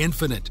is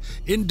infinite,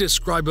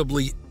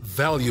 indescribably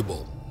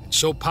valuable, and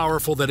so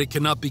powerful that it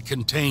cannot be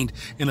contained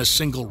in a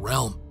single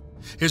realm.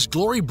 His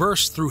glory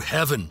bursts through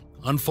heaven,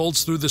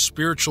 unfolds through the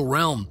spiritual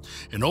realm,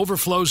 and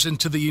overflows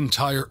into the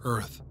entire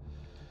earth.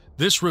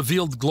 This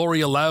revealed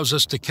glory allows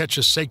us to catch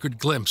a sacred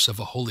glimpse of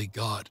a holy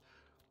God.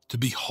 To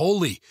be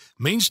holy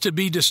means to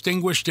be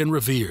distinguished and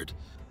revered.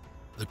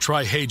 The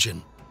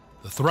trihagion,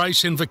 the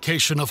thrice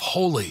invocation of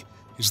holy,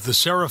 is the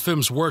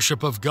seraphim's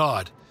worship of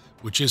God,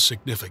 which is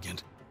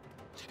significant.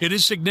 It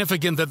is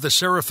significant that the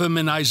seraphim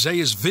in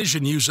Isaiah's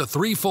vision use a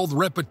threefold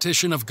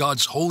repetition of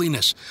God's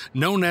holiness,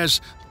 known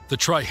as the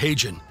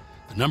trihagion.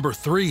 The number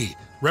 3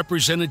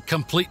 represented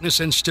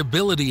completeness and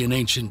stability in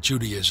ancient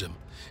Judaism,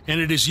 and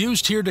it is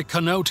used here to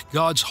connote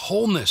God's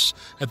wholeness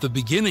at the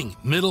beginning,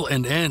 middle,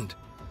 and end.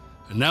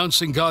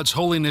 Announcing God's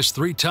holiness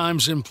 3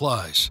 times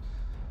implies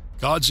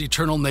God's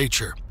eternal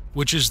nature,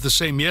 which is the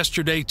same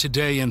yesterday,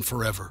 today, and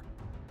forever.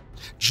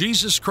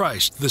 Jesus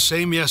Christ, the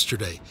same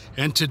yesterday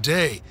and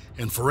today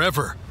and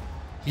forever.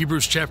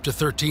 Hebrews chapter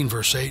 13,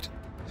 verse 8.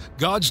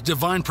 God's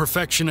divine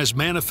perfection as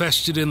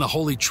manifested in the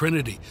Holy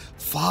Trinity,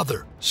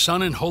 Father,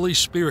 Son, and Holy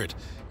Spirit,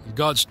 and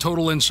God's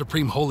total and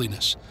supreme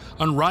holiness,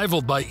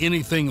 unrivaled by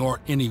anything or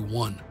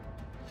anyone.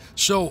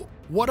 So,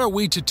 what are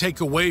we to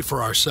take away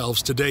for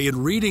ourselves today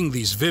in reading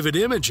these vivid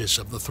images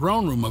of the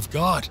throne room of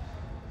God?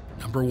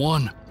 Number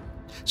 1,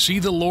 see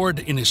the Lord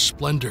in his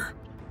splendor.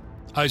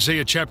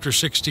 Isaiah chapter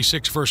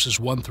 66, verses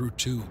 1 through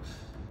 2.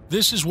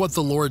 This is what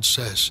the Lord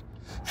says,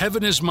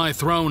 "Heaven is my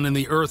throne and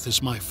the earth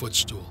is my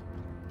footstool.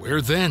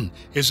 Where then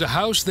is a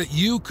house that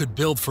you could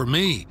build for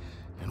me?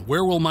 And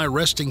where will my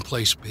resting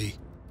place be?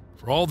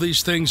 For all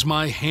these things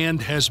my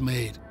hand has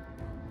made.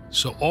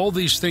 So all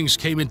these things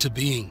came into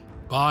being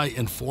by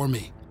and for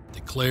me,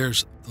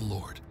 declares the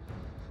Lord.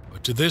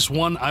 But to this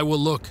one I will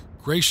look,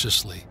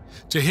 graciously.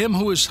 To him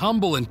who is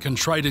humble and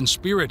contrite in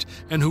spirit,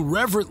 and who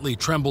reverently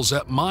trembles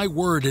at my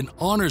word and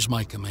honors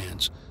my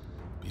commands,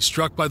 be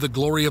struck by the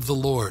glory of the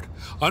Lord.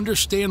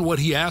 Understand what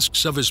he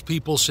asks of his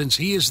people, since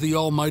he is the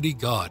Almighty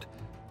God.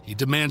 He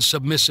demands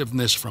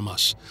submissiveness from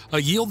us,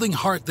 a yielding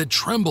heart that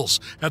trembles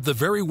at the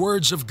very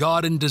words of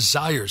God and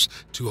desires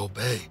to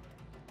obey.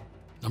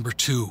 Number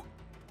 2,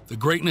 the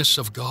greatness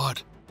of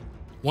God.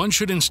 One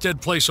should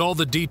instead place all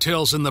the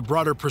details in the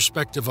broader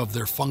perspective of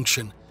their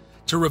function,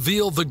 to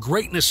reveal the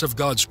greatness of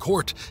God's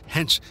court,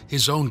 hence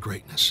his own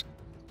greatness.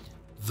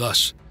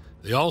 Thus,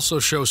 they also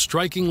show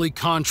strikingly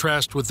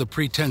contrast with the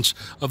pretense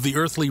of the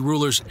earthly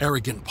ruler's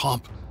arrogant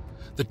pomp.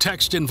 The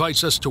text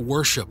invites us to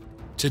worship,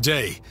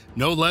 today,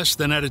 no less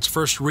than at its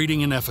first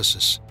reading in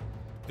Ephesus.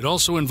 It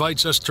also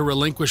invites us to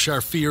relinquish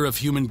our fear of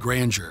human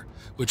grandeur,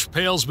 which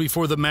pales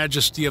before the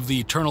majesty of the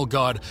eternal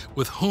God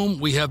with whom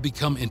we have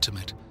become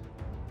intimate.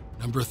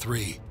 Number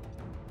 3,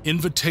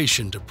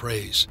 invitation to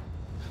praise.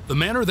 The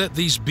manner that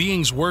these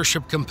beings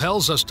worship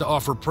compels us to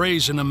offer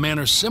praise in a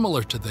manner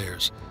similar to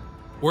theirs.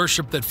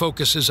 Worship that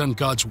focuses on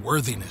God's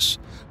worthiness,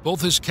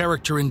 both his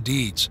character and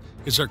deeds,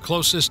 is our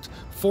closest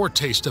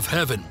foretaste of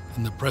heaven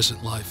in the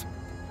present life.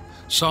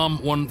 Psalm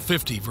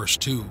 150, verse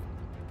 2.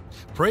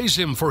 Praise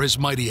him for his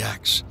mighty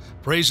acts.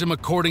 Praise him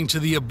according to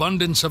the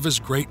abundance of his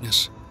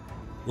greatness.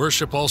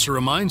 Worship also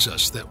reminds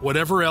us that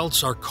whatever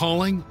else our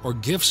calling or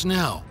gifts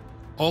now,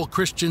 all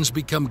Christians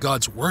become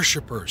God's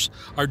worshipers.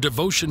 Our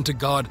devotion to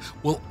God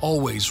will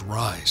always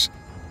rise.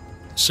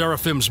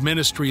 Seraphim's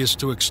ministry is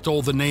to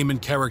extol the name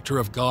and character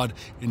of God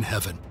in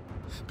heaven.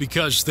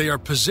 Because they are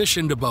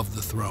positioned above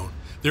the throne,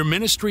 their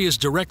ministry is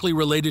directly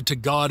related to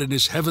God and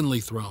his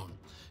heavenly throne,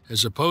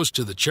 as opposed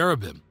to the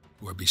cherubim,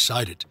 who are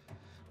beside it.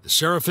 The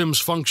seraphim's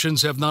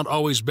functions have not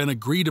always been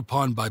agreed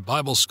upon by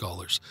Bible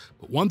scholars,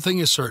 but one thing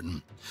is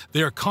certain: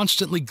 they are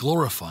constantly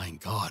glorifying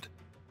God.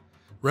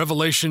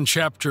 Revelation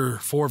chapter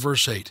 4,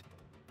 verse 8.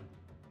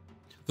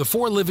 The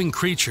 4 living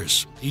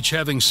creatures, each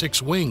having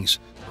 6 wings,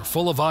 are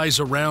full of eyes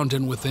around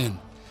and within,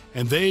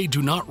 and they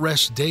do not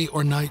rest day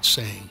or night,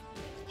 saying,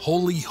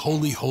 Holy,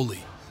 holy, holy,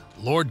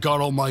 Lord God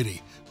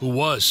Almighty, who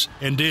was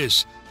and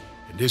is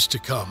to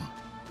come.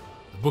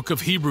 The book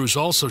of Hebrews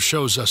also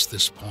shows us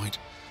this point.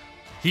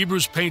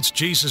 Hebrews paints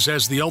Jesus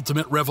as the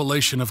ultimate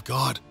revelation of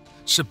God,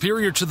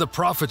 superior to the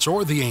prophets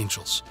or the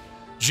angels.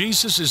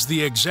 Jesus is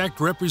the exact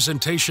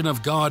representation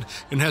of God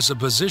and has a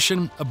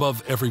position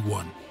above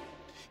everyone.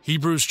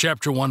 Hebrews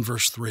chapter 1,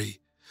 verse 3,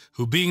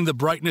 who being the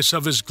brightness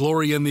of his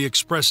glory and the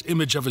express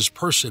image of his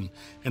person,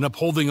 and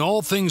upholding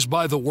all things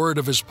by the word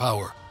of his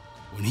power,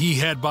 when he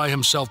had by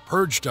himself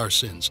purged our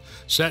sins,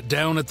 sat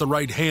down at the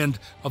right hand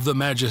of the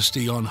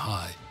majesty on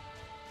high.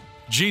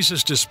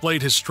 Jesus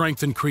displayed his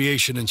strength in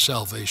creation and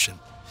salvation.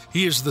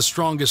 He is the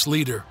strongest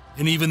leader,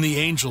 and even the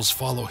angels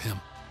follow him.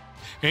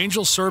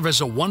 Angels serve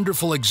as a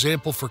wonderful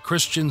example for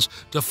Christians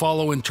to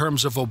follow in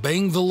terms of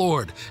obeying the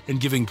Lord and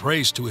giving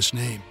praise to his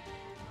name.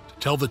 To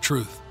tell the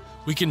truth,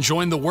 we can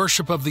join the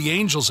worship of the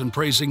angels in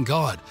praising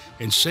God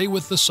and say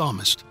with the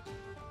psalmist,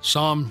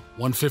 Psalm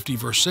 150,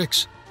 verse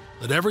 6,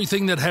 Let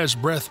everything that has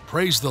breath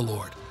praise the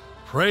Lord.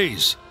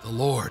 Praise the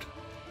Lord.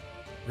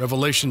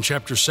 Revelation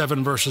chapter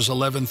 7, verses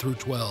 11 through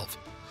 12.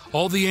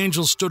 All the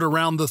angels stood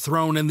around the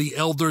throne, and the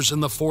elders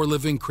and the 4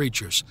 living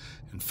creatures,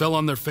 and fell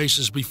on their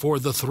faces before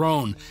the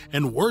throne,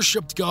 and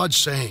worshipped God,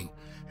 saying,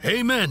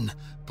 Amen,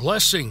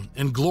 blessing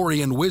and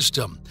glory and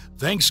wisdom,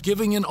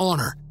 thanksgiving and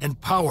honor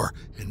and power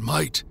and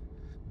might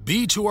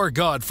be to our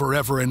God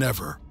forever and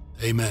ever.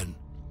 Amen.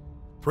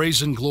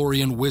 Praise and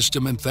glory and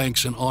wisdom and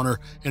thanks and honor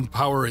and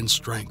power and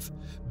strength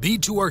be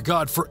to our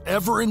God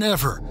forever and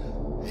ever.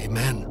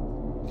 Amen.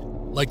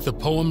 Like the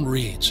poem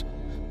reads,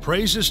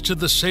 Praises to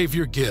the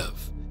Savior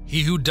give,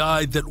 he who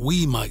died that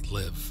we might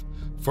live.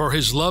 For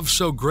his love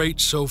so great,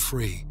 so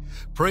free,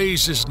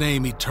 praise his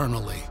name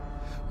eternally.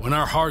 When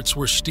our hearts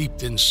were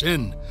steeped in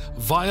sin,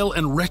 vile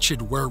and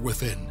wretched were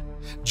within,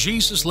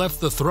 Jesus left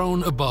the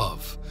throne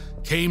above,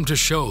 came to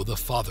show the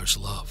Father's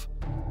love.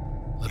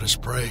 Let us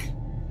pray.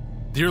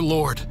 Dear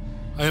Lord,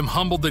 I am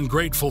humbled and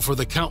grateful for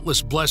the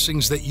countless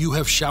blessings that you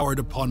have showered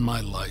upon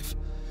my life.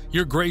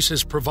 Your grace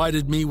has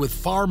provided me with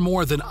far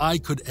more than I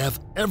could have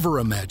ever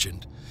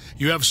imagined.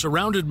 You have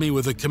surrounded me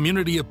with a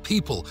community of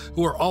people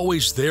who are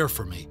always there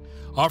for me,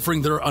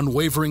 offering their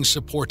unwavering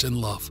support and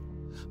love.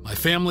 My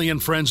family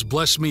and friends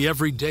bless me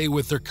every day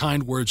with their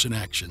kind words and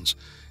actions,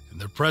 and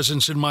their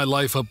presence in my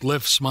life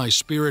uplifts my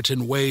spirit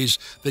in ways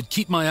that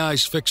keep my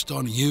eyes fixed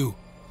on you.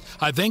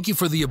 I thank you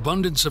for the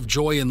abundance of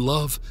joy and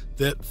love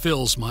that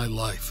fills my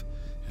life,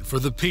 and for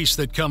the peace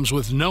that comes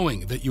with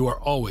knowing that you are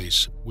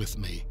always with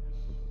me.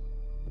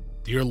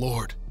 Dear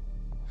Lord,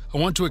 I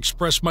want to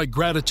express my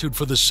gratitude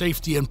for the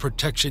safety and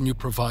protection you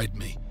provide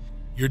me.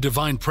 Your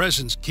divine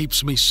presence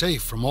keeps me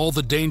safe from all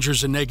the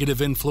dangers and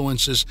negative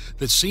influences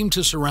that seem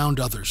to surround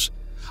others.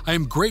 I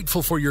am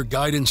grateful for your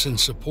guidance and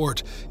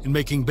support in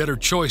making better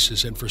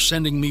choices and for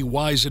sending me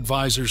wise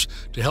advisors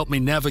to help me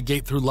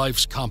navigate through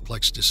life's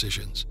complex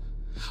decisions.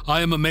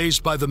 I am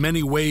amazed by the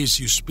many ways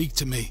you speak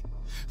to me.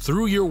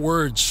 Through your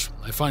words,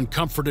 I find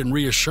comfort and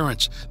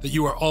reassurance that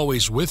you are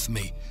always with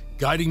me,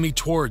 guiding me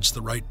towards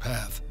the right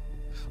path.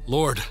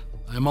 Lord,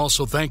 I am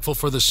also thankful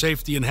for the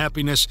safety and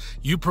happiness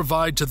you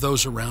provide to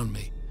those around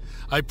me.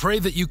 I pray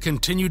that you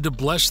continue to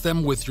bless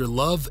them with your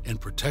love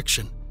and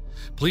protection.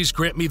 Please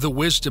grant me the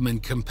wisdom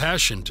and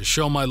compassion to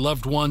show my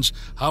loved ones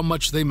how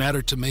much they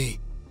matter to me.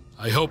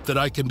 I hope that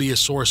I can be a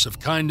source of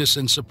kindness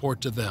and support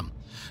to them,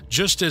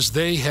 just as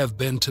they have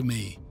been to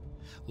me.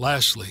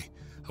 Lastly,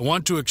 I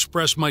want to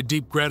express my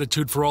deep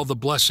gratitude for all the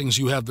blessings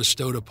you have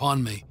bestowed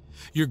upon me.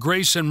 Your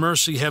grace and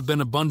mercy have been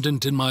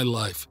abundant in my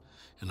life,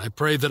 and I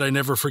pray that I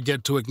never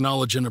forget to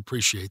acknowledge and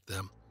appreciate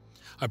them.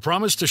 I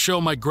promise to show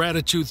my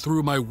gratitude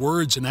through my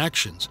words and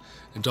actions,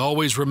 and to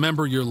always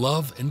remember your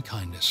love and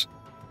kindness.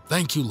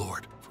 Thank you,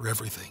 Lord, for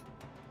everything.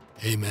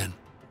 Amen.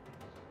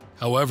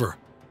 However,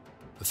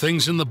 the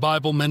things in the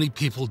Bible many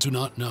people do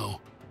not know.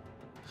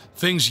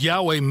 Things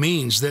Yahweh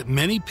means that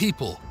many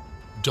people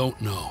don't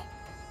know.